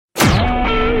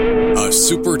a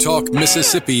SuperTalk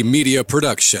Mississippi media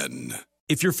production.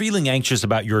 If you're feeling anxious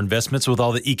about your investments with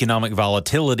all the economic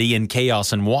volatility and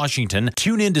chaos in Washington,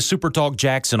 tune in to SuperTalk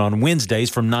Jackson on Wednesdays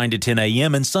from 9 to 10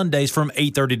 a.m. and Sundays from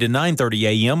 8:30 to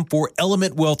 9:30 a.m. for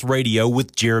Element Wealth Radio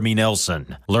with Jeremy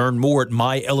Nelson. Learn more at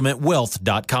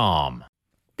myelementwealth.com.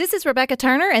 This is Rebecca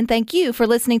Turner, and thank you for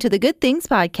listening to the Good Things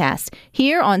Podcast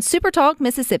here on SuperTalk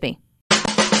Mississippi.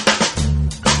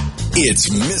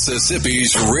 It's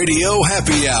Mississippi's Radio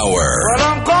Happy Hour. Well,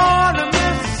 I'm going to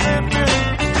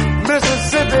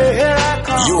Mississippi, here I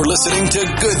come. You're listening to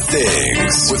Good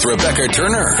Things with Rebecca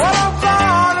Turner. Well, I'm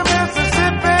going to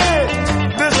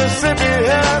Mississippi,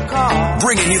 here I come.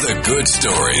 Bringing you the good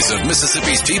stories of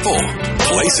Mississippi's people,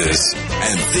 places,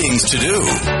 and things to do.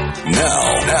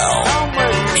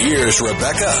 Now, here's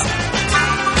Rebecca.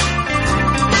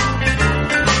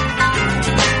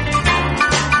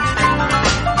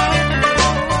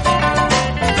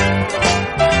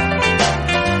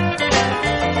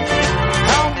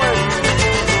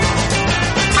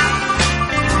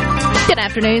 Good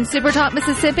afternoon, SuperTalk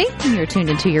Mississippi. You're tuned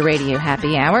into your Radio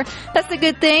Happy Hour. That's the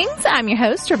Good Things. I'm your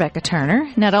host, Rebecca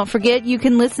Turner. Now, don't forget, you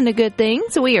can listen to Good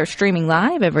Things. We are streaming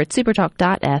live over at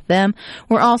supertalk.fm.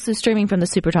 We're also streaming from the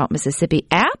SuperTalk Mississippi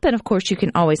app. And, of course, you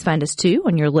can always find us, too,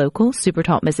 on your local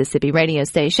SuperTalk Mississippi radio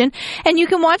station. And you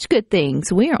can watch Good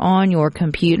Things. We are on your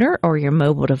computer or your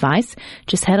mobile device.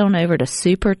 Just head on over to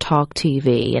SuperTalk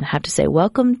TV. And I have to say,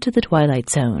 welcome to the Twilight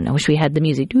Zone. I wish we had the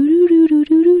music.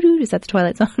 Is that the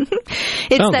Twilight Zone?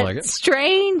 It's Sounds that like it.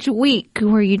 strange week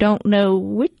where you don't know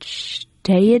which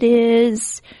day it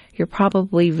is. You're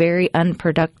probably very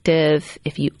unproductive.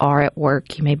 If you are at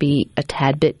work, you may be a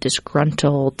tad bit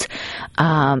disgruntled.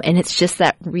 And it's just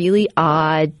that really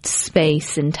odd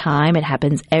space and time. It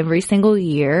happens every single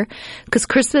year because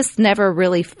Christmas never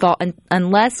really falls,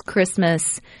 unless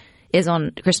Christmas is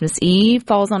on Christmas Eve,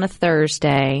 falls on a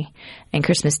Thursday, and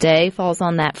Christmas Day falls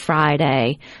on that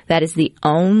Friday. That is the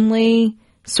only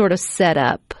sort of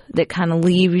setup that kind of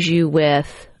leaves you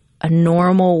with a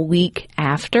normal week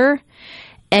after.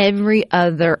 Every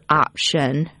other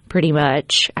option, pretty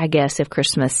much, I guess if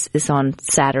Christmas is on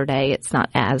Saturday, it's not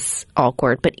as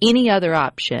awkward. But any other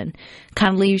option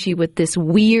kind of leaves you with this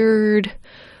weird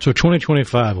So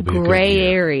 2025 will be a good gray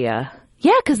year. area.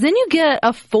 Yeah, because then you get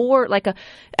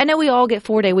I know we all get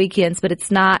 4-day weekends, but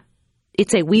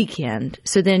it's a weekend.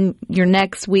 So then your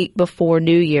next week before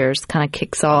New Year's kind of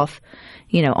kicks off,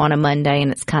 on a Monday,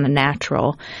 and it's kind of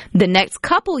natural. The next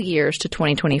couple years to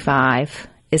 2025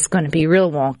 is going to be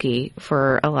real wonky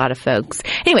for a lot of folks.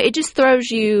 Anyway, it just throws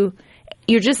you,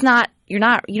 you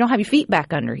don't have your feet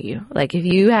back under you. Like if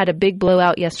you had a big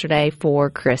blowout yesterday for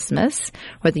Christmas,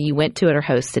 whether you went to it or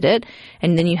hosted it,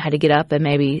 and then you had to get up and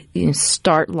maybe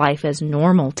start life as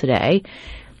normal today,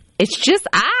 it's just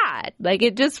odd. Like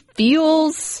it just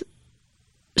feels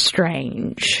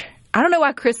strange. I don't know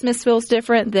why Christmas feels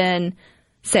different than,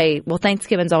 say, well,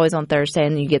 Thanksgiving's always on Thursday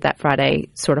and you get that Friday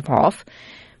sort of off.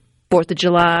 4th of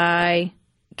July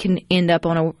can end up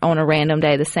on a random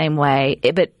day the same way,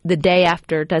 but the day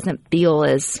after doesn't feel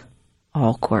as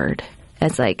awkward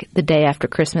as like the day after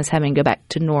Christmas having to go back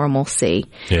to normalcy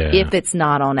if it's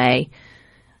not on a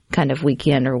kind of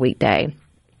weekend or weekday.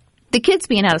 The kids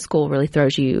being out of school really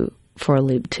throws you for a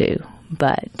loop too.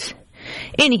 But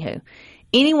anywho,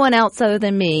 anyone else other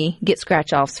than me get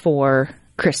scratch-offs for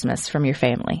Christmas from your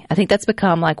family? I think that's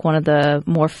become like one of the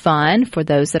more fun for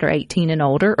those that are 18 and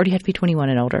older. Or do you have to be 21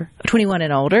 and older? 21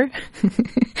 and older.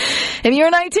 If you're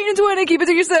 19 and 20, keep it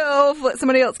to yourself. Let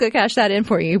somebody else go cash that in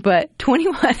for you. But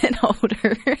 21 and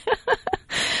older.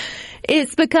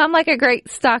 It's become like a great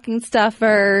stocking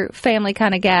stuffer, family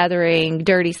kind of gathering,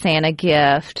 dirty Santa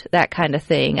gift, that kind of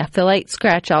thing. I feel like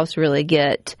scratch-offs really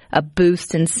get a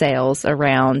boost in sales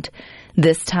around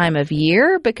this time of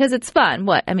year because it's fun.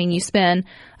 You spend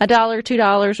 $1,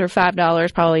 $2, or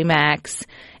 $5 probably max,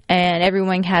 and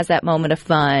everyone has that moment of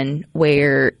fun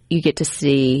where you get to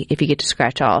see if you get to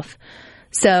scratch off.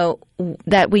 So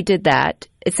that we did that,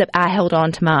 except I held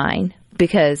on to mine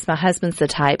because my husband's the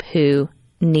type who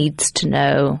needs to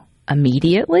know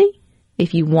immediately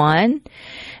if you won.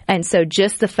 And so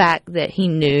just the fact that he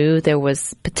knew there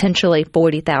was potentially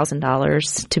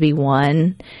 $40,000 to be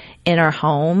won in our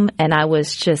home, and I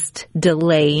was just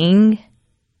delaying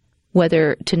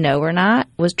whether to know or not,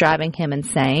 was driving him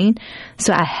insane.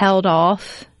 So I held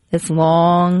off as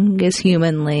long as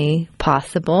humanly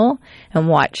possible and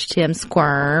watched him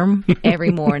squirm every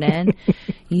morning.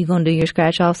 You gonna do your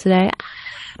scratch offs today?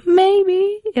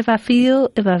 Maybe, if I feel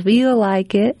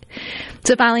like it.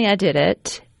 So finally I did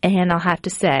it, and I'll have to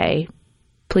say,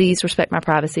 please respect my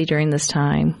privacy during this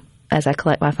time as I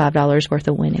collect my $5 worth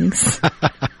of winnings.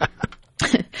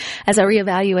 as I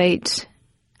reevaluate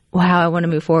how I want to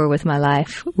move forward with my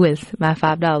life with my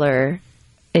 $5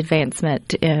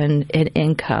 advancement in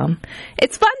income.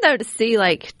 It's fun though to see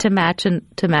to match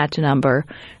a number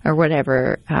or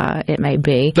whatever it may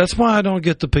be. That's why I don't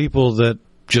get the people that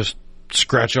just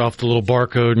scratch off the little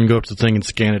barcode and go up to the thing and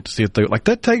scan it to see if they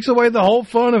that takes away the whole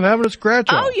fun of having a scratch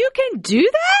off. Oh, you can do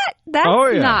that?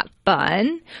 That's not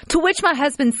fun. To which my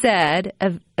husband said,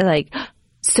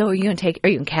 so are you going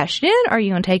to cash it in or are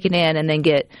you going to take it in and then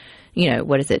get,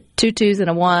 what is it, 2 2s and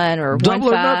a 1 or 1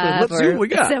 5? Let's see what we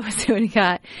got. Let's see what he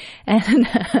got. And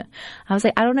I was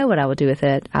like, I don't know what I will do with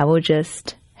it. I will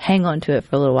just hang on to it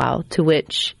for a little while, to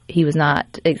which he was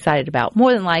not excited about.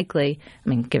 More than likely,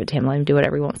 give it to him, let him do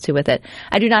whatever he wants to with it.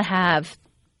 I do not have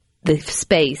the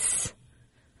space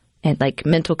and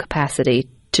mental capacity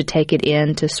to take it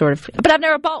in to sort of, but I've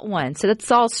never bought one. So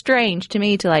that's all strange to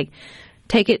me to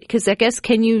take it, because I guess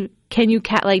do you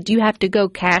have to go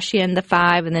cash in the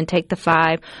 5 and then take the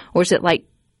 5, or is it it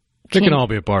can all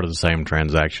be a part of the same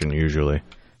transaction usually.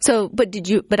 So, but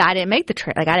I didn't make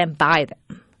the I didn't buy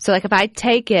them. So if I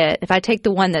take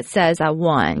the one that says I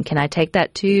won, can I take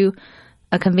that to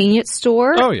a convenience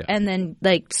store? Oh yeah. And then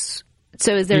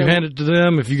so is there? You hand it to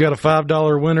them. If you got a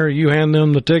 $5 winner, you hand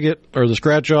them the ticket or the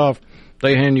scratch off.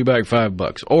 They hand you back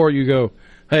 $5. Or you go,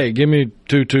 hey, give me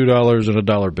 $2 and a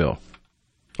 $1 bill.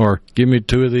 Or give me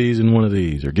 2 of these and 1 of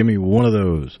these. Or give me 1 of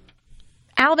those.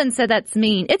 Alvin said that's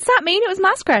mean. It's not mean. It was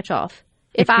my scratch off.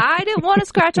 If I didn't want to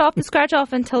scratch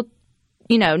off until,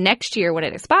 next year when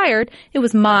it expired, it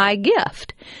was my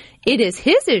gift. It is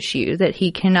his issue that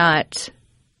he cannot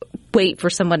wait for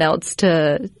someone else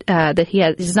to, he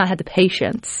does not have the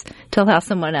patience to allow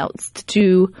someone else to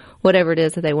do whatever it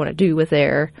is that they want to do with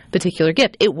their particular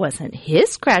gift. It wasn't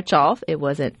his scratch off. It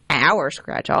wasn't our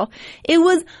scratch off. It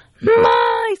was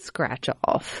my scratch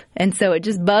off. And so it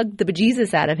just bugged the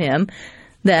bejesus out of him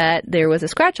that there was a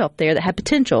scratch off there that had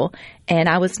potential, and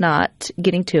I was not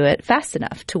getting to it fast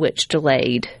enough, to which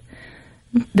delayed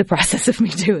the process of me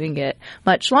doing it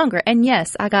much longer. And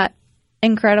yes, I got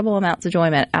incredible amounts of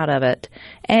enjoyment out of it,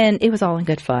 and it was all in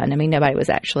good fun. Nobody was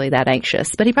actually that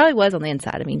anxious, but he probably was on the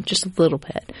inside. just a little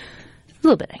bit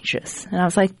anxious. And I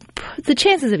was like, the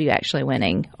chances of you actually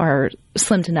winning are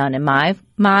slim to none in my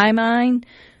mind.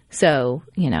 So,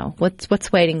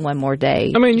 what's waiting one more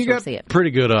day? You got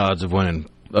pretty good odds of winning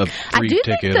a free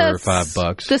ticket or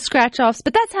 $5. The scratch offs,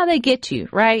 but that's how they get you,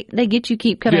 right? They get you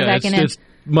keep coming back in. It's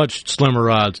much slimmer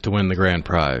odds to win the grand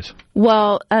prize.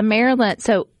 Well, Maryland,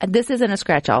 so this isn't a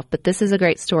scratch off, but this is a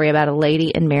great story about a lady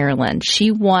in Maryland.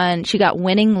 She got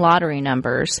winning lottery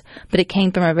numbers, but it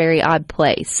came from a very odd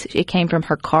place. It came from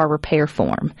her car repair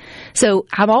form. So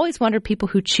I've always wondered, people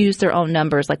who choose their own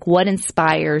numbers, what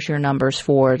inspires your numbers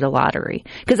for the lottery?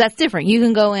 Because that's different. You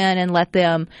can go in and let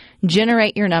them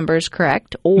generate your numbers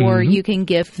correct, or you can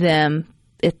give them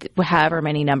however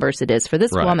many numbers it is. For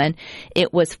this woman,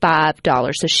 it was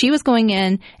 $5. So she was going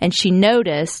in and she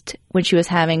noticed when she was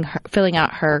filling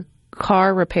out her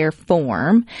car repair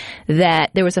form that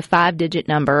there was a 5-digit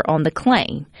number on the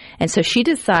claim. And so she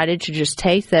decided to just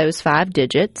take those 5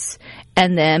 digits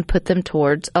and then put them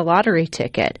towards a lottery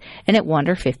ticket. And it won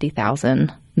her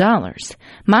 $50,000.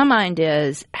 My mind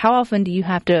is, how often do you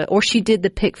have to, or she did the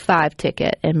Pick 5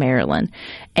 ticket in Maryland.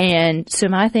 And so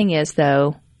my thing is,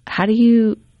 though, how do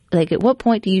you, at what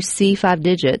point do you see 5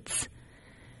 digits?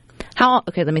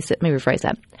 Okay, let me rephrase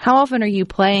that. How often are you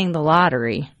playing the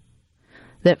lottery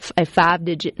that a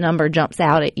 5-digit number jumps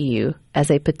out at you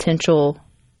as a potential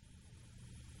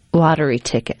lottery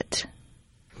ticket?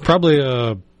 Probably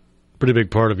a pretty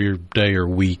big part of your day or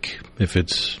week if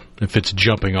it's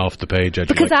jumping off the page at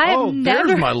you. Because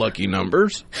there's my lucky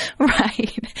numbers.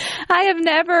 Right. I have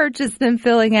never just been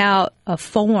filling out a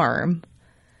form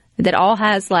that all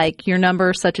has your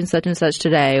number such and such and such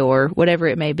today, or whatever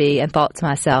it may be, and thought to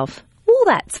myself, well,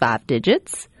 that's 5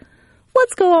 digits.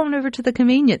 Let's go on over to the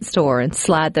convenience store and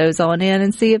slide those on in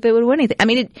and see if it would win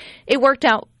anything. It worked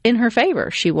out in her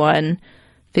favor. She won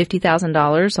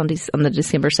 $50,000 on the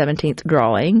December 17th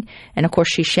drawing. And of course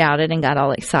she shouted and got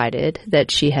all excited that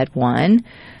she had won.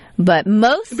 But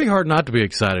it'd be hard not to be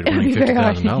excited winning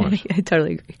 $50,000. I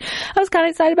totally agree. I was kind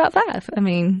of excited about 5. I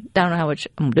don't know how much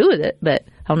I'm going to do with it, but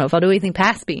I don't know if I'll do anything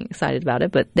past being excited about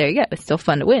it. But there you go. It's still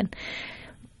fun to win.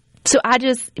 So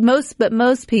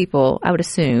most people, I would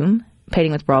assume,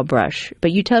 painting with broad brush.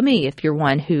 But you tell me if you're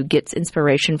one who gets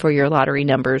inspiration for your lottery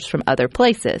numbers from other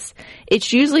places.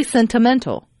 It's usually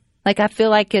sentimental. I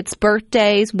feel like it's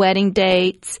birthdays, wedding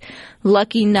dates,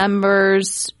 lucky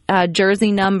numbers,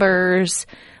 jersey numbers,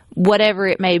 whatever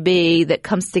it may be that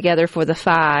comes together for the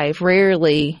 5.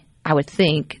 Rarely I would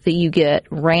think, that you get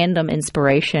random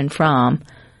inspiration from.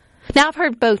 Now, I've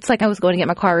heard boats, like I was going to get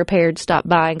my car repaired, stopped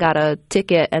by and got a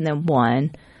ticket and then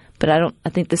won. But I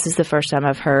think this is the first time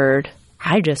I've heard,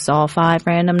 I just saw 5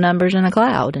 random numbers in a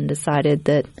cloud and decided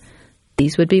that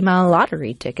these would be my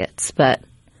lottery tickets. But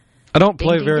I don't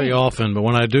play very often, but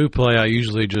when I do play, I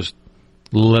usually just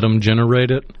let them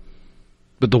generate it.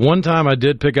 But the one time I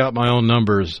did pick out my own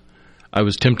numbers, I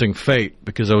was tempting fate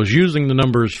because I was using the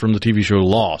numbers from the TV show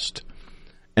Lost.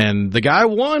 And the guy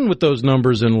won with those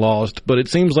numbers in Lost, but it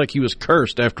seems like he was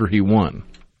cursed after he won.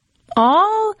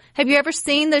 Oh, have you ever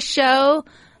seen the show,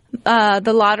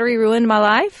 The Lottery Ruined My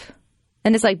Life?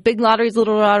 And it's like big lotteries,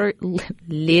 little lottery,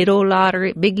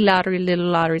 big lottery,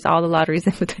 little lotteries, all the lotteries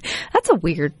in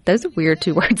between. Those are weird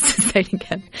 2 words to say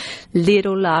together.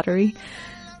 Little lottery.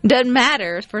 Doesn't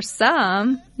matter for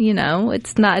some,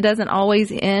 it doesn't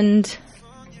always end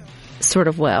sort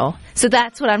of well. So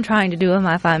that's what I'm trying to do with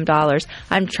my $5.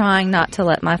 I'm trying not to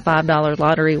let my $5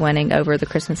 lottery winning over the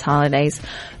Christmas holidays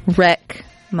wreck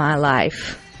my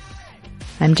life.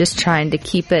 I'm just trying to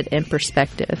keep it in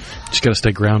perspective. Just got to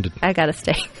stay grounded. I got to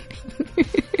stay.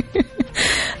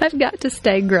 I've got to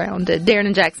stay grounded. Darren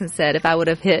and Jackson said if I would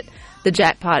have hit the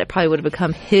jackpot, it probably would have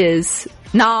become his.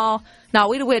 No,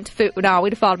 we'd have went to food. No,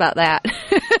 we'd have thought about that.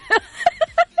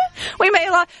 We made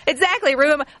a lot. Exactly.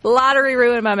 Lottery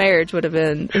ruined my marriage would have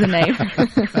been the name.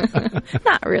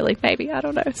 Not really. Maybe. I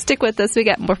don't know. Stick with us. We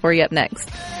got more for you up next.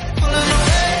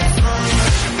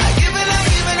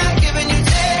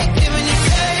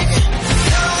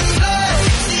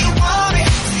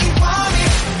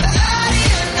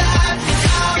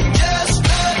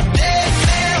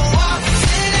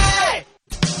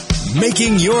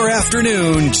 Making your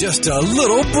afternoon just a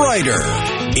little brighter.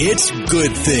 It's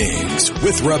Good Things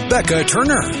with Rebecca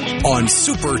Turner on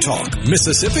Super Talk,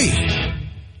 Mississippi.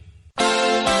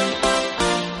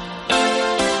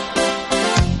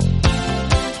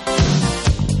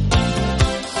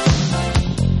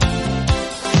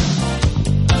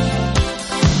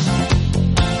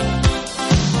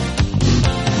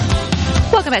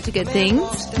 Welcome back to Good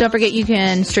Things. Don't forget you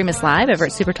can stream us live over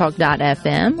at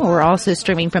supertalk.fm, or we're also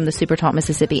streaming from the Supertalk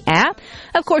Mississippi app.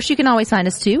 Of course, you can always find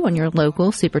us too on your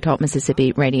local Supertalk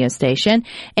Mississippi radio station.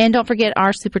 And don't forget,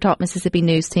 our Supertalk Mississippi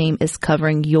news team is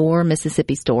covering your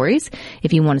Mississippi stories.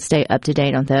 If you want to stay up to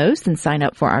date on those, then sign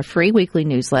up for our free weekly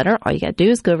newsletter. All you got to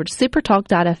do is go over to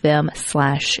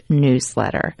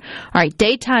supertalk.fm/newsletter. All right,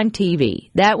 daytime TV.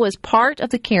 That was part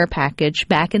of the care package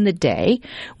back in the day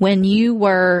when you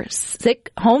were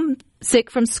homesick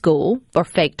from school, or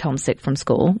faked homesick from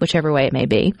school, whichever way it may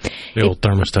be. The old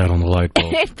thermostat on the light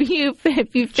bulb. If you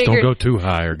figured, don't go too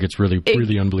high, or it gets really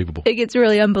unbelievable. It gets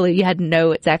really unbelievable. You had to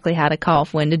know exactly how to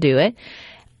cough, when to do it.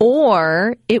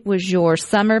 Or it was your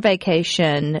summer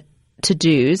vacation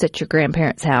to-dos at your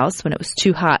grandparents' house when it was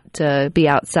too hot to be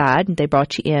outside, and they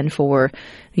brought you in for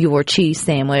your cheese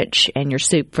sandwich and your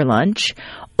soup for lunch.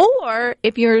 Or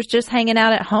if you're just hanging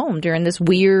out at home during this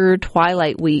weird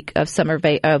twilight week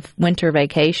of winter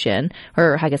vacation,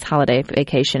 or I guess holiday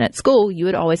vacation at school, you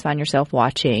would always find yourself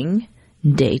watching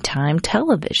daytime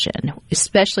television,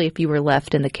 especially if you were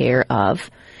left in the care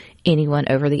of anyone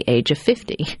over the age of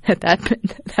 50 at that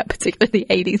particularly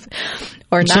 80s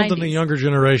or 90s. Something the younger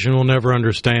generation will never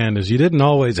understand is you didn't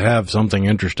always have something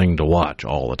interesting to watch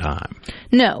all the time.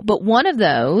 No, but one of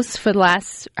those for the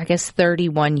last,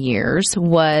 31 years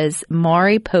was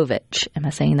Maury Povich. Am I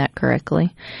saying that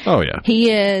correctly? Oh, yeah. He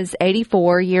is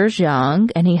 84 years young,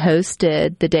 and he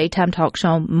hosted the daytime talk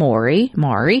show Maury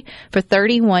for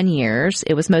 31 years.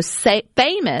 It was most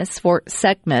famous for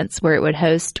segments where it would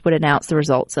announce the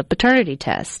results of paternity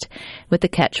test with the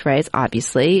catchphrase,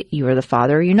 obviously, you are the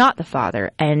father or you're not the father.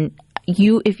 And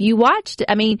if you watched,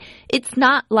 it's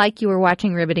not like you were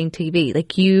watching riveting TV.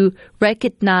 Like, you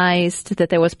recognized that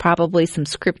there was probably some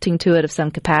scripting to it of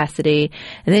some capacity.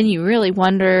 And then you really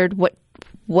wondered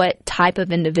what type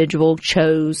of individual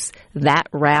chose that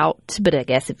route. But I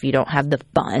guess if you don't have the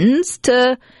funds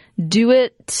to do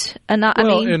it,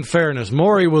 in fairness,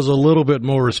 Maury was a little bit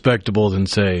more respectable than,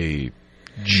 say,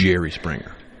 Jerry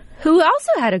Springer, who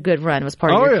also had a good run, was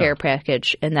part of your care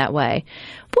package in that way.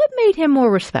 What made him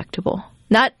more respectable?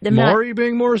 Maury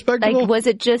being more respectable? Was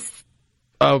it just...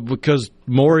 because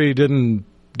Maury didn't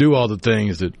do all the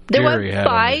things that Jerry had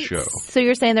on the show. So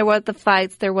you're saying there weren't the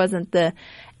fights, there wasn't the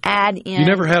add-in... You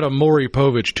never had a Maury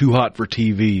Povich Too Hot for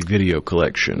TV video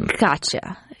collection.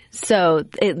 Gotcha. So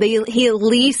he at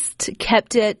least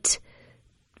kept it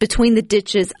between the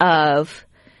ditches of...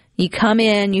 You come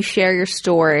in, you share your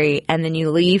story, and then you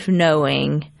leave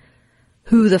knowing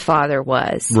who the father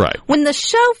was. Right. When the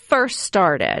show first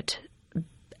started,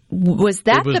 Was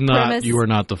that It was the not. premise? You Are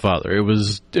Not the Father. It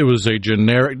was a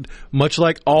generic, much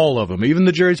like all of them, even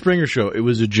the Jerry Springer Show. It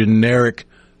was a generic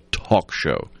talk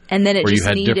show. And then it where just you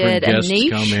had needed different a guests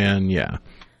niche? come in. Yeah.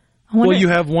 I wonder-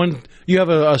 Well, you have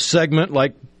a segment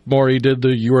like Maury did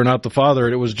the You Are Not the Father,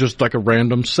 and it was just like a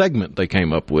random segment they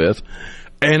came up with,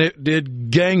 and it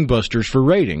did gangbusters for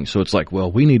ratings. So it's like,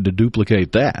 well, we need to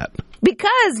duplicate that.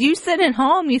 Because you sit at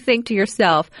home, you think to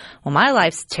yourself, well, my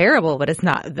life's terrible, but it's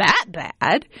not that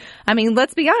bad. I mean,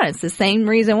 let's be honest. The same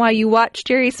reason why you watch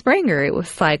Jerry Springer. It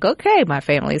was like, okay, my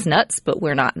family's nuts, but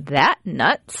we're not that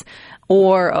nuts.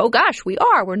 Or, oh gosh, we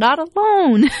are. We're not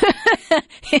alone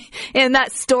in that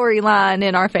storyline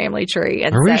in our family tree.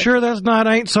 And Are we so- sure that's not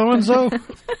Ain't So-and-so?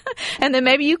 And then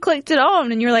maybe you clicked it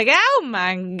on and you're like, oh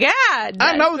my God.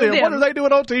 I know that's them. What are they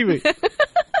doing on TV?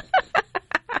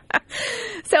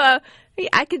 So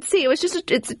I could see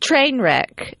it's a train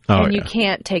wreck, and you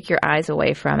can't take your eyes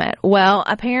away from it. Well,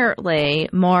 apparently,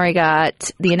 Maury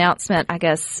got the announcement, I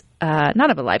guess, not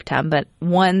of a lifetime, but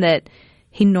one that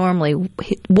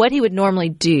what he would normally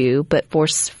do, but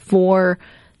for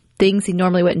things he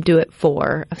normally wouldn't do it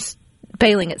for,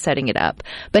 failing at setting it up.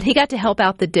 But he got to help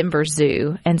out the Denver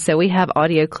Zoo, and so we have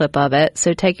audio clip of it.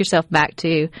 So take yourself back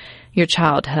to your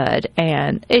childhood,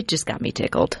 and it just got me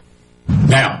tickled.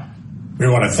 Now, we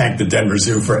want to thank the Denver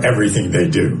Zoo for everything they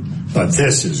do, but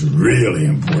this is really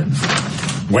important.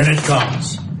 When it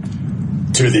comes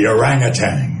to the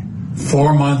orangutan,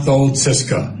 4-month-old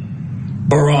Siska,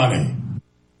 Barani,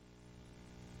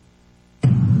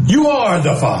 you are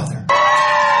the father.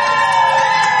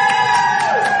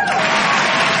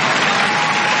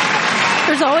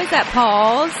 There's always that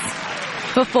pause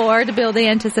before to build the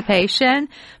anticipation,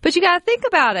 but you got to think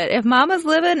about it. If Mama's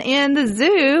living in the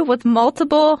zoo with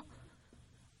multiple,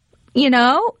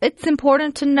 it's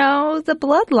important to know the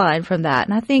bloodline from that.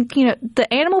 And I think, the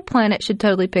Animal Planet should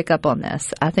totally pick up on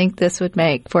this. I think this would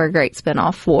make for a great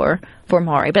spinoff for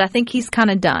Maury. But I think he's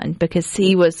kind of done because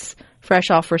he was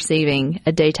fresh off receiving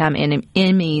a Daytime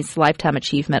Emmy's Lifetime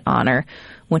Achievement honor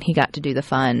when he got to do the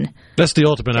fun. That's the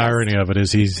ultimate irony of it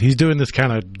is he's doing this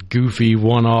kind of goofy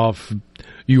one-off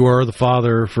You Are the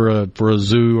Father for a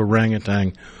zoo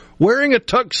orangutan wearing a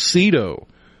tuxedo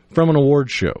from an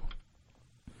award show.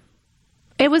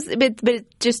 But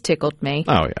it just tickled me.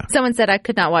 Oh, yeah. Someone said I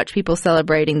could not watch people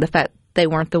celebrating the fact they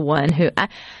weren't the one who.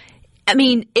 I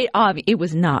mean, it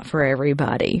was not for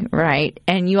everybody, right?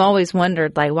 And you always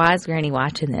wondered, like, why is Granny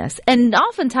watching this? And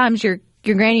oftentimes your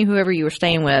granny, whoever you were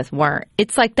staying with, weren't.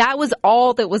 It's like that was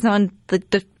all that was on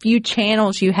the few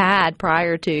channels you had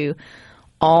prior to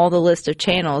all the list of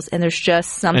channels, and there's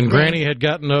just something. And Granny had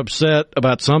gotten upset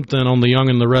about something on The Young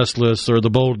and the Restless or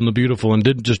The Bold and the Beautiful and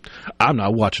I'm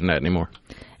not watching that anymore.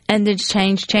 And then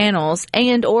changed channels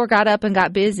or got up and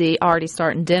got busy already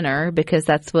starting dinner because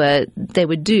that's what they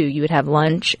would do. You would have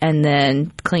lunch and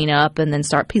then clean up and then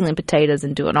start peeling potatoes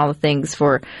and doing all the things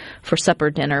for supper,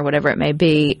 dinner, whatever it may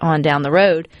be on down the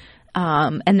road.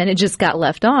 And then it just got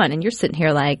left on, and you're sitting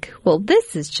here like, well,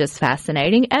 this is just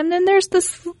fascinating. And then there's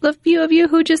the few of you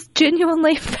who just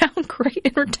genuinely found great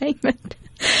entertainment.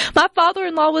 My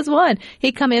father-in-law was one.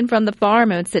 He'd come in from the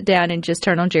farm and would sit down and just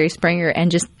turn on Jerry Springer and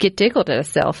just get tickled at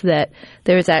himself that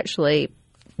there's actually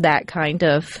that kind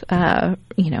of, trend.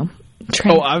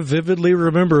 Oh, I vividly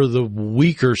remember the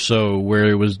week or so where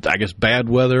it was, I guess, bad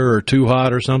weather or too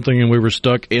hot or something, and we were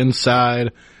stuck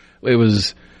inside. It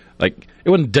was like, it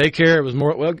wasn't daycare. It was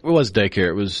more, well, it was daycare.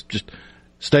 It was just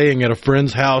staying at a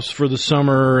friend's house for the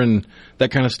summer and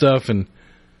that kind of stuff and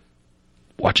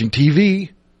watching TV.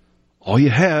 All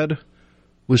you had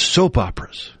was soap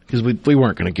operas because we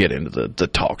weren't going to get into the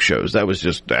talk shows. That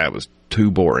was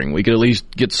too boring. We could at least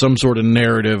get some sort of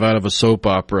narrative out of a soap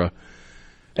opera.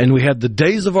 And we had the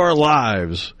days of our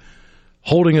lives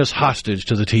holding us hostage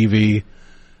to the TV.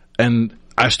 And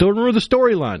I still remember the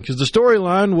storyline because the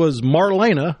storyline was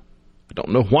Marlena. I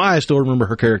don't know why I still remember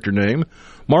her character name.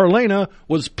 Marlena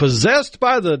was possessed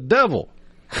by the devil.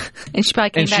 And she probably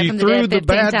came back from the dead 15 times. And she threw the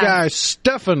bad guy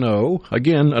Stefano,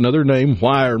 again, another name,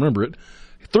 why I remember it,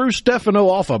 threw Stefano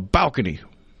off a balcony.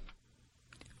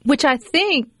 Which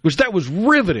that was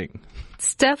riveting.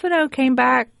 Stefano came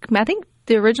back, I think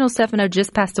the original Stefano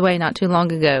just passed away not too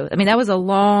long ago. I mean, that was a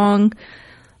long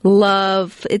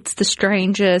love. It's the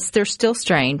strangest. They're still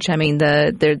strange. I mean,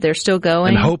 they're still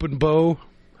going. And Hope and Bo.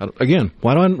 Again,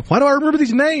 why do I remember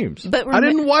these names? I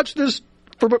didn't watch this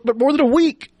for more than a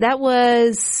week. That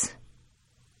was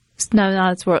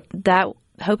that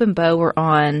Hope and Bo were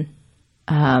on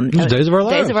Days of Our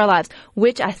Lives. Days of Our Lives,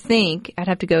 which I think, I'd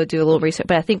have to go do a little research,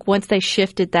 but I think once they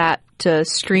shifted that to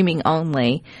streaming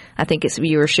only, I think its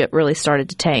viewership really started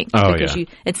to tank. Oh, because yeah.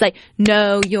 It's like,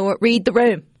 no, read the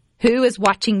room. Who is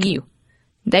watching you?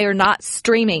 They are not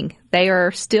streaming. They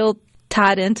are still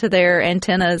tied into their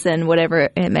antennas and whatever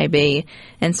it may be,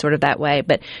 and sort of that way.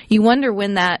 But you wonder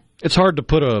when that... It's hard to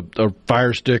put a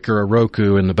Fire Stick or a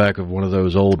Roku in the back of one of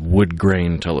those old wood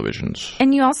grain televisions.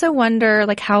 And you also wonder,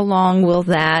 like, how long will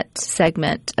that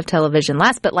segment of television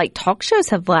last? But, like, talk shows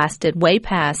have lasted way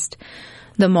past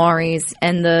the Maury's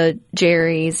and the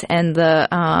Jerry's and the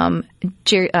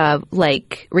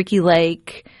Ricky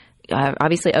Lake.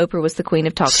 Obviously, Oprah was the queen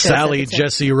of talk shows. Sally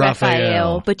Jesse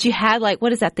Raphael. But you had, like,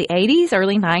 what is that, the 80s,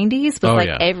 early 90s? But,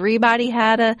 everybody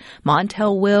had a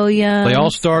Montel Williams. They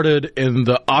all started in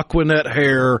the Aquanet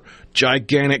hair,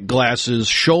 gigantic glasses,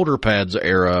 shoulder pads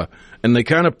era, and they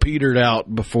kind of petered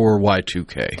out before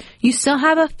Y2K. You still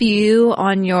have a few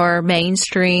on your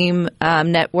mainstream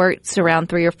networks, around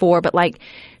 3 or 4, but, like,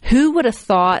 who would have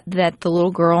thought that the little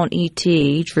girl on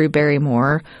E.T., Drew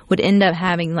Barrymore, would end up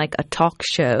having, like, a talk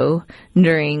show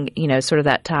during, sort of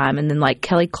that time? And then, like,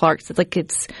 Kelly Clarkson, like,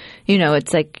 it's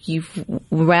like you've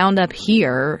wound up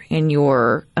here in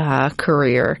your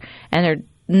career, and they're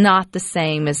not the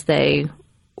same as they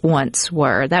once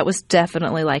were. That was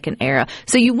definitely, like, an era.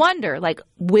 So you wonder, like,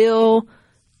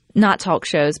 not talk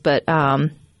shows, but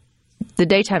the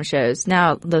daytime shows,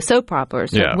 now the soap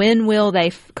operas, when will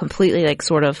they completely, like,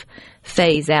 sort of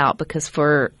phase out? Because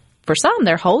for some,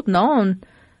 they're holding on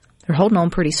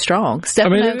pretty strong.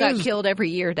 Stefano got killed every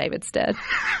year, David said.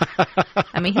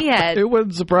 I mean, it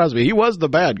wouldn't surprise me. He was the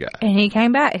bad guy. And he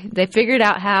came back. They figured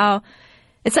out how.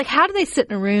 It's like, how do they sit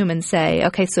in a room and say,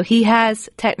 okay, so he has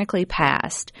technically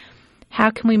passed. How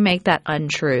can we make that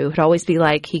untrue? It'd always be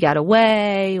like he got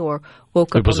away, or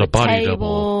woke up on the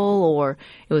table, or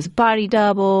it was a body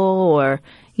double, or,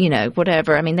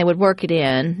 whatever. I mean, they would work it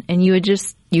in, and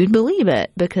you'd believe it,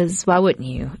 because why wouldn't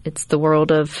you? It's the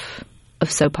world of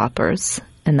soap operas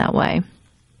in that way.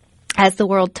 As the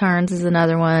World Turns is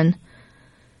another one.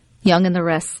 Young and the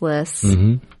Restless.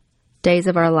 Mm-hmm. Days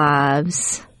of Our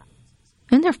Lives.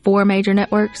 Isn't there 4 major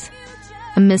networks?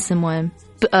 I'm missing one.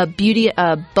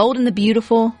 Bold and the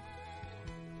Beautiful.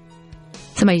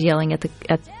 Somebody's yelling at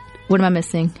what am I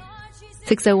missing?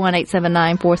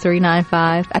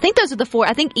 601-879-4395. I think those are the 4.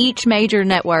 I think each major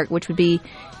network, which would be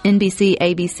NBC,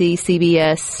 ABC,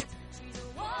 CBS.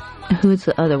 Who's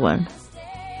the other one?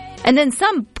 And then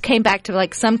some came back to,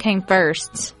 like, some came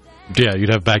first. Yeah,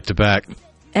 you'd have back to back.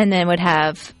 And then would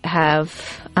have back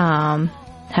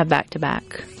to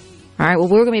back. All right, well,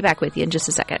 we're going to be back with you in just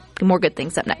a second. More good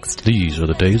things up next. These are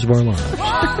the days of our lives.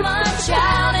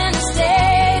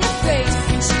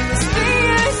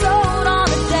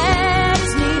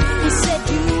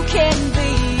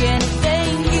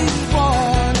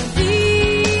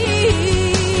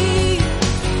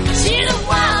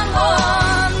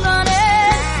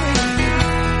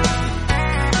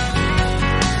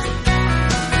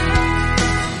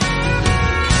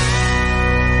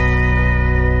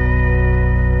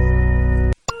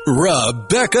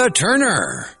 Rebecca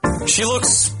Turner. She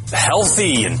looks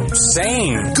healthy and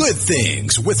sane. Good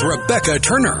Things with Rebecca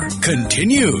Turner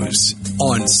continues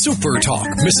on Super Talk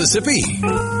Mississippi.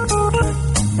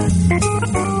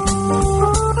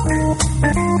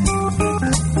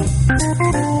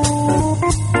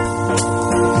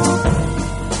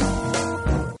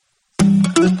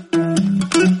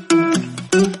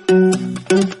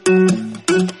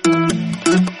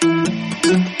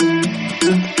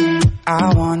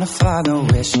 I wanna follow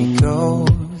where she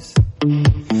goes.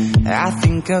 I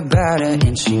think about her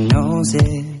and she knows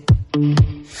it.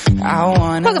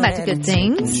 Welcome back to Good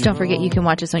Things. Don't forget you can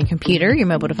watch us on your computer, your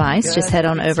mobile device. Just head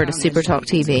on over to Super Talk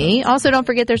TV. Also, don't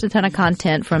forget there's a ton of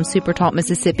content from Super Talk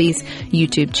Mississippi's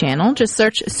YouTube channel. Just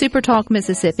search Super Talk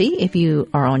Mississippi if you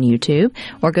are on YouTube,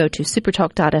 or go to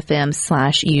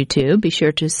supertalk.fm/YouTube. Be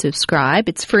sure to subscribe.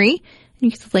 It's free. You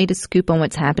get the latest scoop on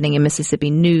what's happening in Mississippi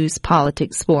news,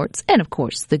 politics, sports, and, of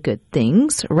course, the good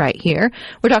things right here.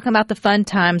 We're talking about the fun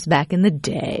times back in the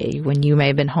day when you may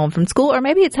have been home from school, or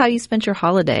maybe it's how you spent your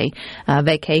holiday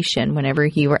vacation whenever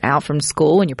you were out from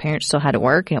school and your parents still had to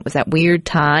work, and it was that weird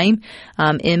time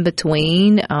in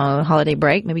between holiday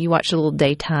break. Maybe you watched a little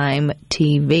daytime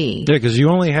TV. Yeah, because you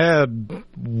only had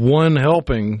one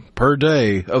helping per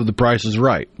day of The Price is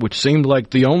Right, which seemed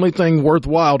like the only thing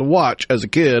worthwhile to watch as a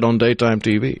kid on daytime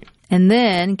TV. And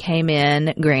then came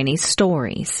in Granny's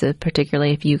Stories, so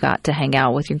particularly if you got to hang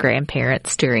out with your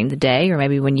grandparents during the day or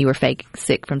maybe when you were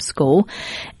sick from school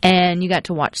and you got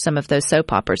to watch some of those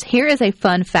soap operas. Here is a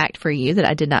fun fact for you that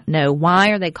I did not know.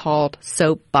 Why are they called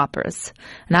soap operas?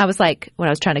 And I was like, when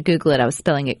I was trying to Google it, I was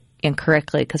spelling it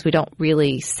incorrectly because we don't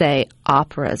really say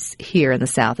operas here in the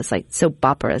South. It's like soap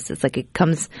operas. It's like it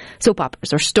comes soap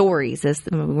operas or stories. As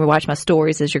when we watch my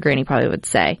stories, as your granny probably would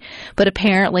say. But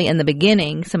apparently, in the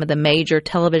beginning, some of the major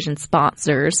television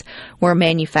sponsors were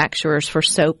manufacturers for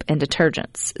soap and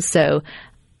detergents. So,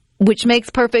 which makes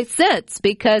perfect sense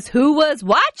because who was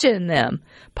watching them?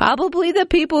 Probably the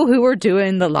people who were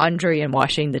doing the laundry and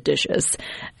washing the dishes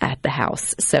at the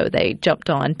house. So they jumped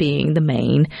on being the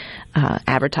main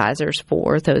advertisers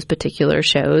for those particular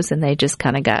shows, and they just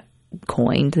kind of got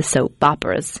coined the soap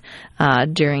operas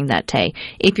during that day.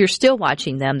 If you're still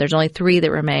watching them, there's only 3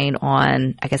 that remain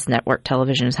on, I guess, network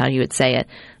television is how you would say it.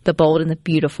 The Bold and the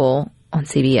Beautiful on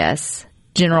CBS,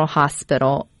 General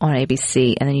Hospital on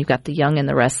ABC, and then you've got The Young and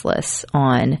the Restless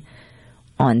on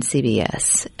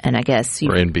CBS, and I guess or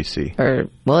NBC.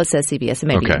 Well, it says CBS. It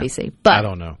may be NBC, but I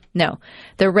don't know. No,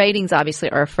 the ratings obviously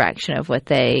are a fraction of what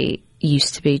they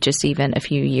used to be just even a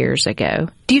few years ago.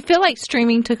 Do you feel like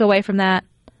streaming took away from that?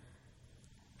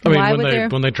 I mean,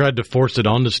 when they tried to force it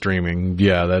onto streaming,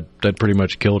 yeah, that pretty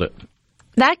much killed it.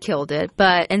 That killed it,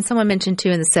 and someone mentioned too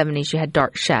in the 70s you had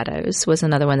Dark Shadows was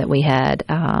another one that we had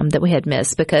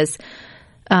missed because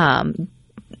what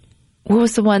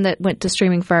was the one that went to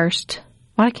streaming first?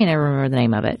 Well, I can't ever remember the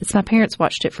name of it. It's my parents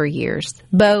watched it for years.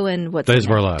 Bo and what's Days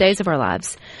of Our Lives. Days of Our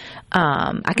Lives.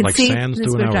 I can like see sands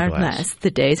this through an hourglass.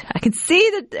 The days. I can see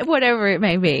that whatever it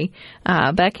may be,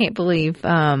 but I can't believe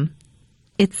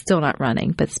it's still not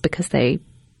running. But it's because they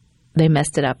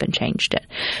messed it up and changed it.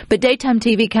 But daytime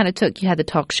TV kind of you had the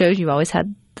talk shows. You always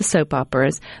had the soap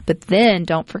operas. But then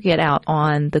don't forget out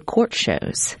on the court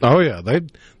shows. Oh, yeah.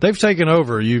 They've taken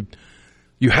over. You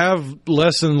have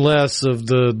less and less of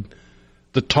the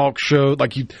talk show.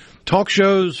 Talk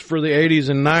shows for the 80s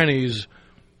and 90s,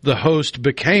 the host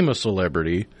became a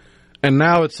celebrity. And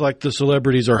now it's like the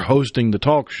celebrities are hosting the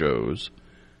talk shows.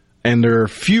 And there are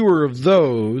fewer of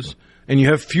those. And you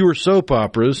have fewer soap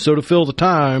operas, so to fill the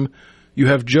time, you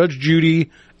have Judge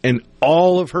Judy and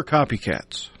all of her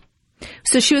copycats.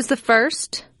 So she was the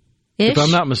first-ish? If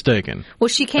I'm not mistaken. Well,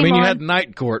 she came on... you had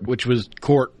Night Court, which was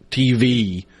court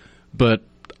TV, but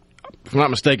if I'm not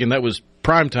mistaken, that was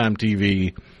primetime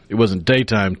TV. It wasn't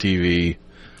daytime TV.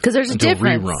 Because there's a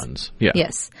difference. Reruns. Yeah.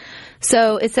 Yes.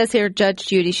 So it says here, Judge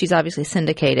Judy, she's obviously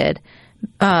syndicated.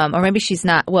 Or maybe she's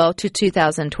not. Well, to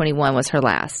 2021 was her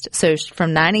last. So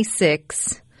from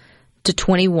 96 to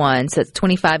 21, so it's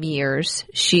 25 years,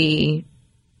 she,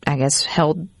 I guess,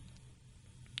 held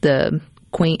the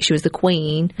queen. She was the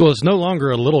queen. Well, it's no longer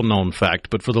a little-known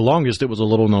fact, but for the longest it was a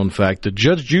little-known fact that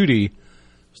Judge Judy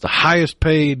was the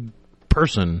highest-paid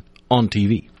person on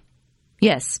TV.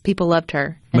 Yes, people loved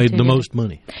her. Made the most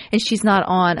money. And she's not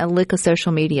on a lick of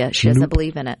social media. She doesn't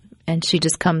believe in it. And she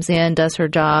just comes in, does her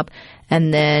job,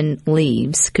 and then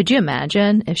leaves. Could you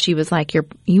imagine if she was like,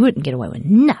 you wouldn't get away with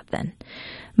nothing.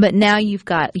 But now you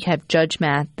have Judge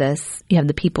Mathis, you have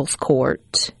the People's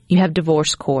Court, you have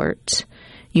Divorce Court,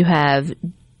 you have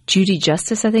Judy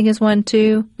Justice, I think is one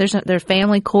too. Their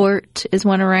Family Court is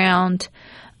one around.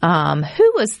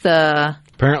 Who was the...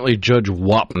 Apparently Judge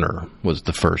Wapner was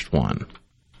the first one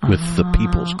with the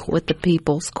People's Court. With the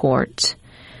People's Court.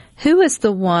 Who is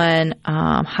the one?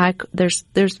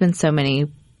 There's been so many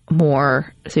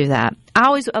more through that.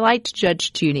 I liked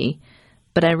Judge Judy,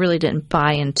 but I really didn't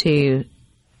buy into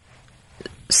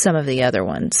some of the other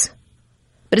ones.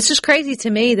 But it's just crazy to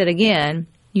me that, again,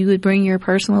 you would bring your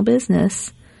personal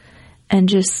business and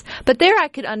just... But there I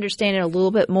could understand it a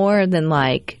little bit more than,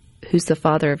 like, who's the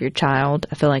father of your child.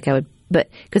 I feel like I would... But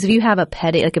because if you have a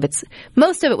petty... Like, if it's...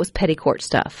 Most of it was petty court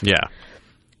stuff. Yeah.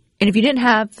 And if you didn't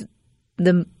have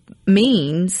the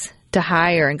means to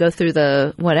hire and go through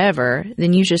the whatever,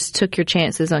 then you just took your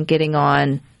chances on getting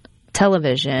on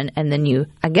television, and then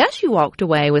I guess you walked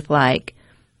away with, like,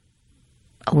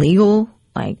 illegal,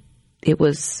 like, it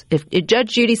was, if Judge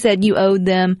Judy said you owed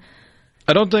them.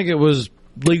 I don't think it was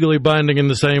legally binding in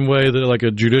the same way that, like,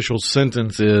 a judicial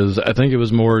sentence is. I think it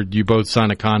was more you both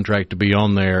sign a contract to be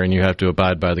on there, and you have to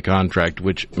abide by the contract,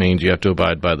 which means you have to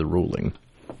abide by the ruling.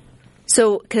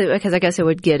 So, because I guess it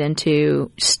would get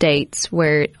into states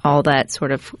where all that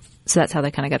sort of, so that's how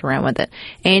they kind of got around with it.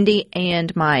 Andy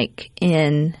and Mike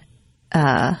in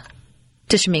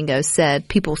Tishomingo said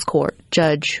People's Court,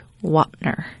 Judge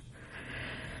Wapner.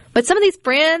 But some of these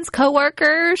friends,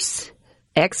 coworkers,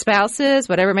 ex-spouses,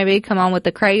 whatever it may be, come on with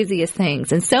the craziest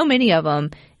things. And so many of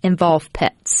them involve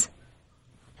pets.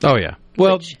 Oh, yeah.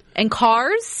 Well, And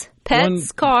cars.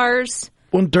 Pets, cars.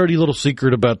 One dirty little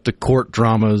secret about the court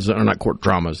dramas, or not court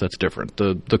dramas, that's different.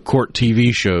 The court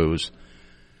TV shows,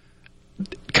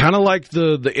 kind of like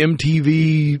the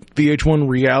MTV VH1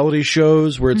 reality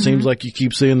shows where it seems like you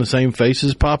keep seeing the same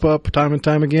faces pop up time and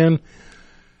time again.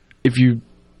 And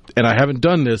I haven't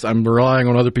done this, I'm relying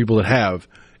on other people that have.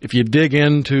 If you dig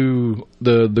into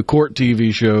the court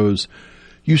TV shows,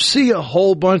 you see a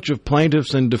whole bunch of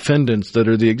plaintiffs and defendants that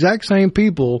are the exact same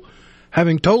people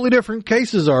having totally different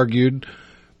cases argued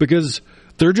because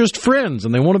they're just friends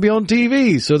and they want to be on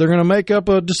TV. So they're going to make up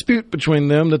a dispute between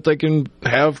them that they can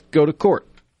have go to court.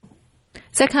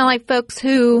 Is that kind of like folks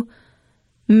who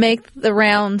make the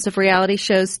rounds of reality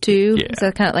shows too? Yeah. Is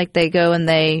that kind of like they go and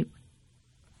they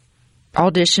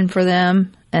audition for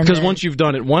them? Because once you've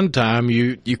done it one time,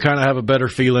 you kind of have a better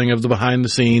feeling of the behind the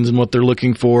scenes and what they're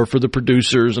looking for the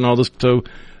producers and all this. So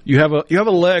you have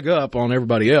a leg up on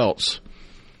everybody else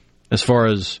as far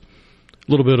as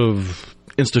a little bit of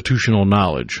institutional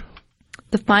knowledge.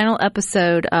 The final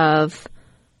episode of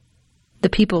The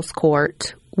People's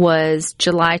Court was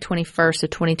July 21st of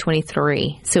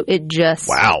 2023. So it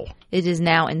is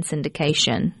now in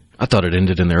syndication. I thought it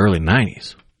ended in the early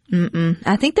 90s.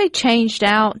 I think they changed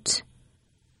out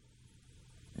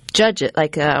Judge it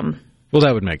well,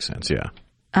 that would make sense, yeah.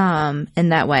 In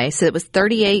that way. So it was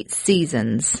 38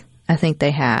 seasons, I think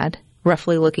they had,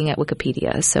 roughly looking at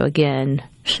Wikipedia. So again,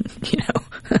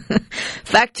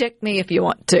 fact check me if you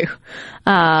want to.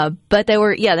 But they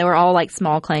were all like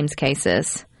small claims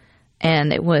cases.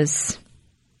 And it was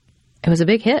a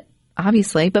big hit,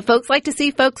 obviously. But folks like to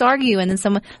see folks argue, and then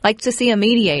someone likes to see a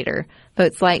mediator.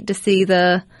 Folks like to see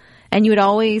and you would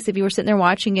always, if you were sitting there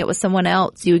watching it with someone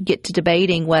else, you would get to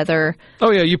debating whether...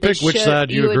 Oh, yeah, you pick which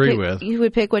side you agree with. You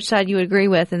would pick which side you would agree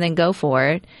with and then go for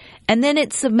it. And then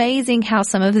it's amazing how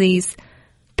some of these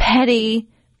petty,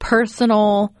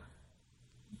 personal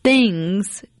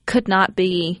things could not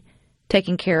be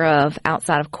taken care of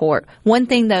outside of court. One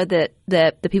thing, though, that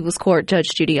the People's Court,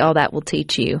 Judge Judy, all that will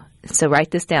teach you. So write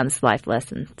this down. This is life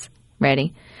lessons.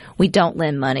 Ready? We don't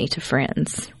lend money to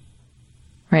friends.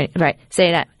 Right.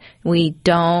 Say that. We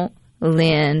don't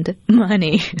lend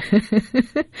money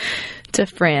to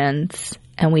friends,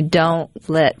 and we don't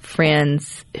let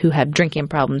friends who have drinking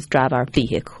problems drive our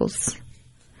vehicles.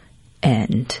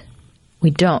 And we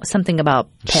don't. Something about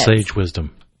pets. Sage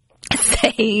wisdom.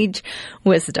 Sage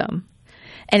wisdom.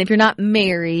 And if you're not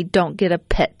married, don't get a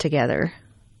pet together.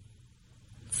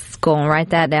 Let's go and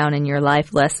write that down in your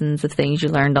life lessons of things you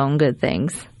learned on Good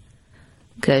Things.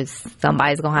 Because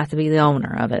somebody's going to have to be the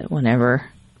owner of it whenever.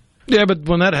 Yeah, but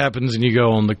when that happens and you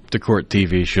go on the court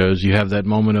TV shows, you have that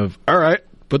moment of, all right,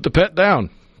 put the pet down.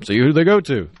 See who they go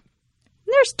to. Isn't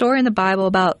there a story in the Bible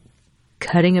about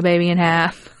cutting a baby in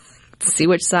half? See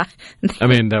which side. I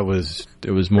mean, it was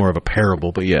more of a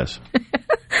parable, but yes.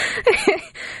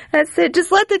 That's it.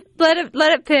 Just let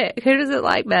it pick. Who does it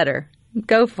like better?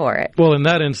 Go for it. Well, in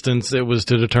that instance, it was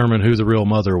to determine who the real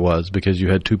mother was, because you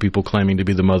had two people claiming to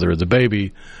be the mother of the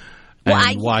baby.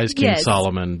 And wise King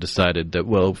Solomon decided that,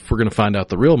 well, if we're going to find out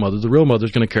the real mother's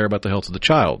going to care about the health of the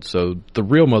child. So the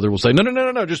real mother will say,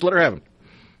 no, just let her have him.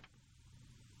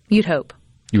 You'd hope.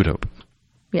 You would hope.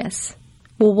 Yes.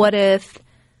 Well, what if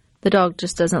the dog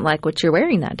just doesn't like what you're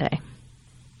wearing that day?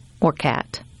 Or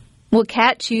cat? Will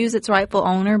cat choose its rightful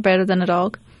owner better than a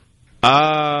dog?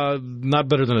 Not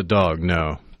better than a dog,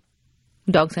 no.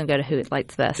 Dog's going to go to who it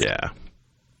likes best. Yeah. I'm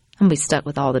going to be stuck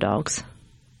with all the dogs.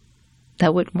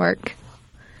 That wouldn't work.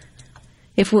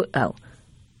 Just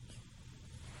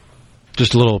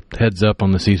a little heads up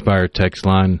on the C Spire text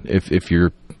line. If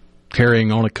you're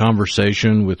carrying on a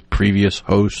conversation with previous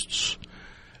hosts,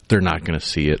 they're not going to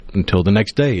see it until the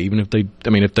next day. Even if they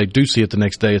do see it the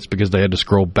next day, it's because they had to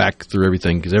scroll back through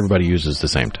everything, because everybody uses the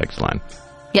same text line.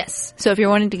 Yes. So if you're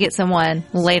wanting to get someone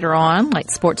later on,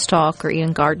 like Sports Talk or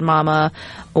even Garden Mama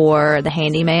or the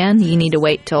Handyman, you need to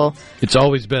wait till... It's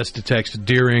always best to text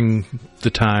during the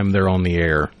time they're on the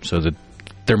air so that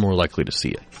they're more likely to see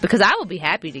it. Because I will be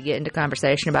happy to get into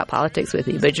conversation about politics with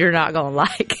you, but you're not going to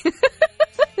like...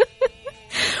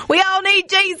 We all need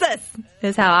Jesus,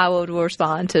 is how I would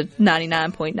respond to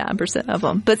 99.9% of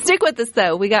them. But stick with us,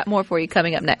 though. We got more for you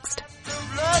coming up next.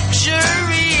 Luxury,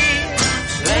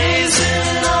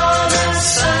 blazing on a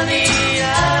sunny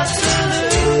afternoon.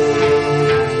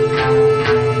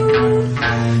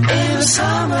 In the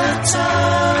summertime,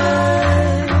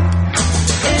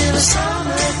 in the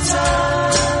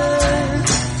summertime,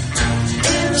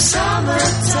 in the summertime,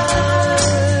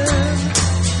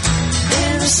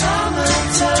 in the summertime.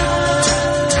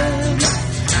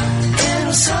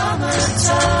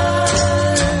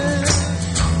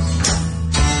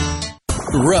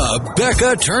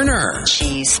 Rebecca Turner.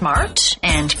 She's smart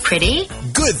and pretty.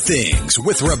 Good Things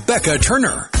with Rebecca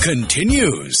Turner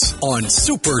continues on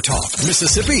Super Talk,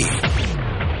 Mississippi.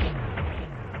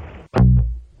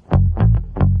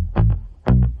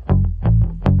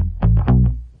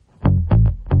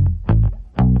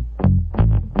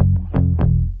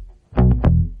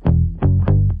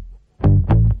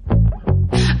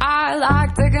 I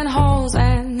like digging holes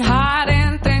and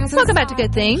hiding things. Welcome back to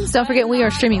Good Things. Don't forget we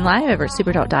are streaming live over at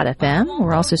supertalk.fm.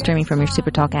 We're also streaming from your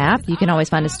Supertalk app. You can always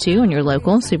find us too on your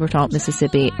local Supertalk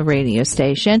Mississippi radio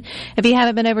station. If you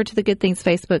haven't been over to the Good Things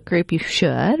Facebook group, you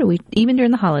should. Even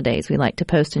during the holidays, we like to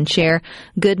post and share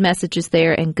good messages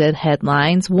there and good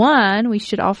headlines. One, we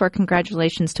should offer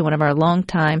congratulations to one of our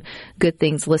longtime Good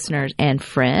Things listeners and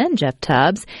friend, Jeff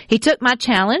Tubbs. He took my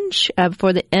challenge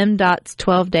for the MDOT's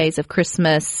 12 Days of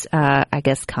Christmas,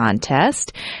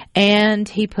 contest, and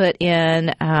he put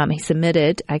in, he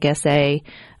submitted, a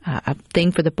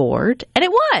thing for the board, and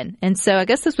it won. And so I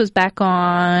guess this was back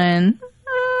on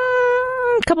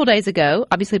a couple days ago,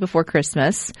 obviously before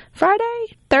Christmas.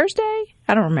 Friday? Thursday?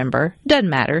 I don't remember. Doesn't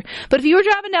matter. But if you were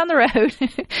driving down the road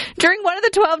during one of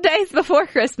the 12 days before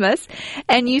Christmas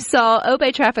and you saw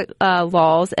obey traffic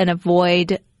laws and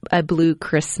avoid a blue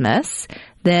Christmas,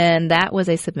 then that was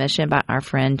a submission by our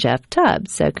friend Jeff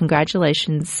Tubbs. So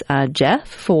congratulations, Jeff,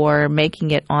 for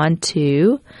making it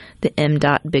onto the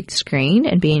MDOT big screen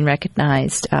and being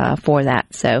recognized for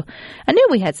that. So I knew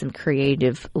we had some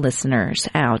creative listeners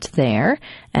out there.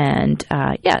 And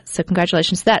so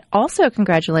congratulations to that. Also,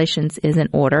 congratulations is in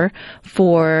order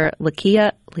for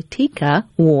Latika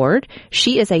Ward.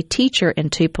 She is a teacher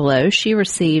in Tupelo. She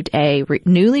received a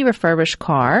newly refurbished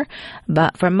car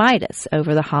from Midas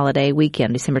over the holiday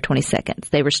weekend, December 22nd.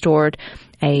 They restored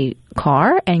a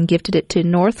car and gifted it to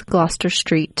North Gloucester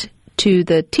Street to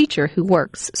the teacher who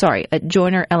works, at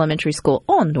Joyner Elementary School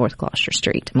on North Gloucester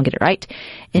Street. I'm going to get it right.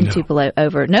 In Tupelo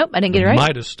over. Nope, I didn't get it right. The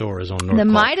Midas store is on North The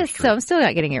Gloucester Midas, Street. so I'm still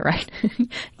not getting it right.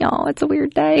 Y'all, it's a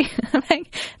weird day.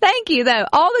 Thank you, though.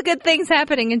 All the good things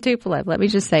happening in Tupelo. Let me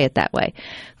just say it that way.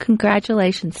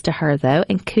 Congratulations to her, though,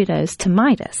 and kudos to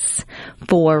Midas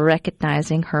for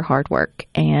recognizing her hard work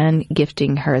and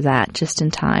gifting her that just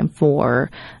in time for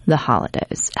the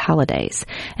holidays.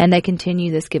 And they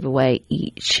continue this giveaway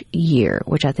each year,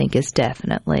 which I think is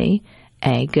definitely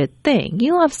a good thing.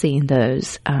 You love seeing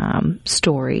those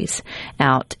stories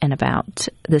out and about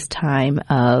this time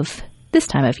of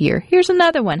year. Here's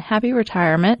another one. Happy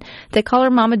retirement. They call her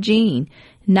Mama Jean.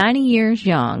 90 years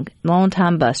young,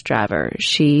 longtime bus driver.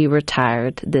 She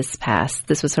retired this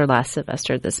was her last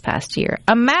semester this past year.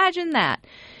 Imagine that.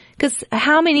 Because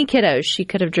how many kiddos she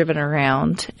could have driven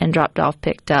around and dropped off,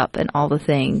 picked up, and all the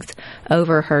things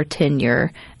over her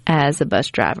tenure as a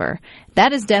bus driver.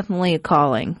 That is definitely a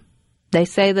calling. They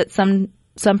say that some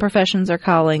professions are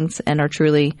callings and are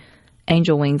truly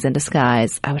angel wings in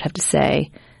disguise. I would have to say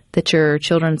that your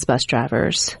children's bus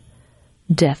drivers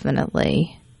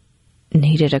definitely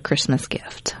needed a Christmas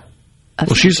gift.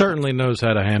 Well, she certainly knows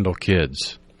how to handle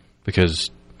kids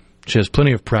because she has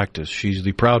plenty of practice. She's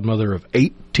the proud mother of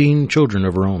 18 children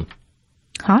of her own.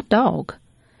 Hot dog.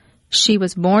 She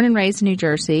was born and raised in New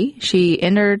Jersey. She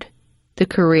entered the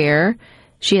career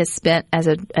she has spent as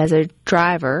a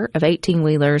driver of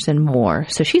 18-wheelers and more.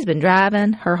 So she's been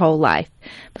driving her whole life.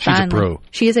 She's a pro.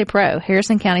 She is a pro.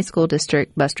 Harrison County School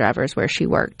District bus driver is where she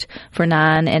worked for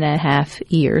 9.5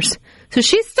 years. So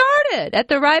she started at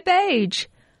the ripe age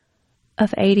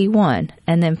of 81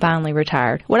 and then finally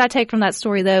retired. What I take from that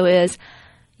story, though, is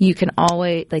you can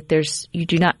always,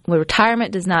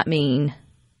 retirement does not mean,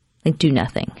 do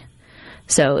nothing.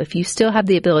 So if you still have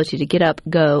the ability to get up,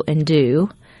 go, and do,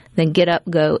 then get up,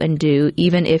 go, and do,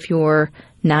 even if your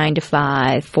 9 to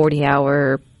 5,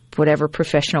 40-hour, whatever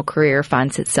professional career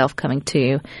finds itself coming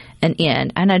to an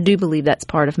end. And I do believe that's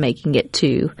part of making it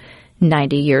to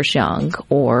 90 years young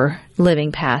or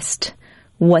living past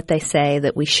what they say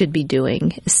that we should be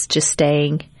doing, is just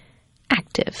staying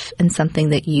active in something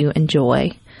that you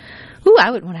enjoy. Ooh,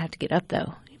 I wouldn't want to have to get up,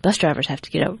 though. Bus drivers have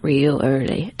to get up real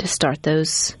early to start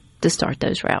those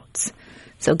routes.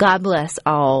 So God bless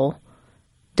all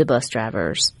the bus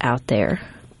drivers out there.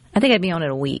 I think I'd be on it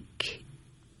a week.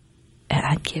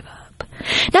 I'd give up.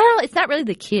 No, it's not really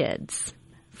the kids.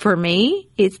 For me,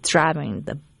 it's driving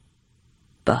the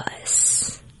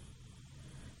bus.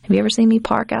 Have you ever seen me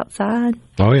park outside?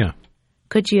 Oh, yeah.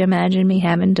 Could you imagine me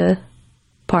having to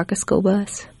park a school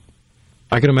bus?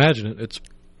 I can imagine it. It's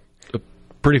a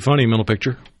pretty funny mental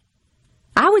picture.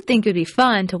 I would think it would be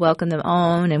fun to welcome them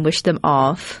on and wish them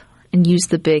off and use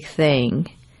the big thing.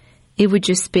 It would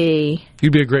just be...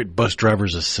 You'd be a great bus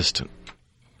driver's assistant.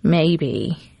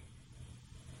 Maybe.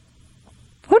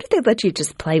 What if they let you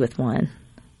just play with one?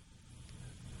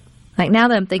 Like, now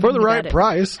that I'm thinking For the right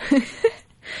price.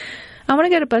 I want to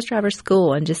go to bus driver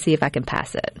school and just see if I can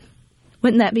pass it.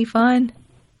 Wouldn't that be fun?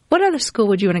 What other school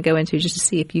would you want to go into just to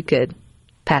see if you could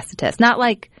pass the test? Not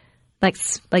like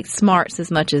smarts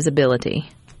as much as ability.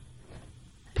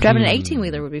 Driving an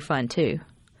 18-wheeler would be fun, too.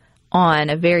 On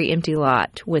a very empty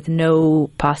lot with no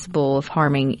possible of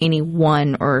harming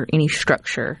anyone or any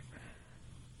structure.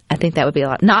 I think that would be a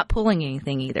lot. Not pulling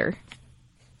anything either.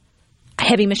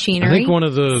 Heavy machinery. I think one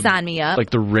of the sign me up. Like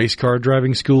the race car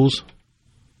driving schools,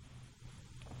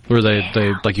 where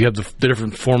they like you have the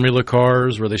different formula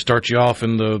cars where they start you off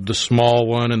in the small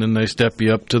one and then they step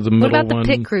you up to the middle one. What about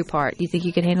the pit crew part? Do you think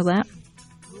you could handle that?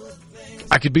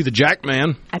 I could be the jack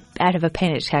man. I'd have a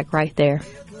panic attack right there.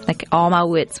 Like, all my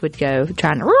wits would go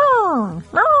trying to roar,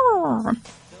 roar,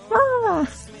 roar.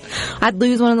 I'd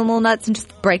lose one of the little nuts and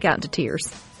just break out into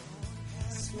tears.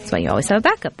 That's why you always have a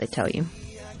backup, they tell you.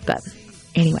 But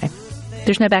anyway,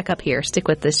 there's no backup here. Stick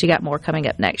with this. You got more coming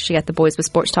up next. You got the boys with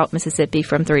Sports Talk Mississippi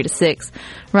from 3 to 6.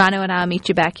 Rhino and I will meet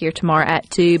you back here tomorrow at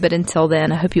 2. But until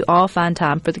then, I hope you all find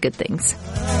time for the good things.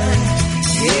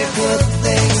 Yeah, good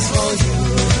things for you.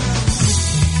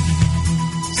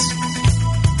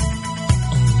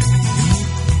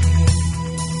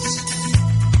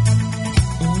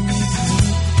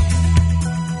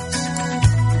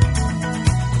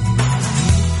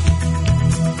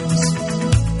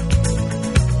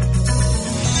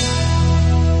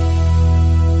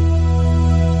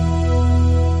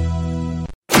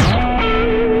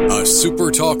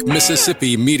 SuperTalk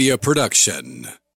Mississippi Media Production.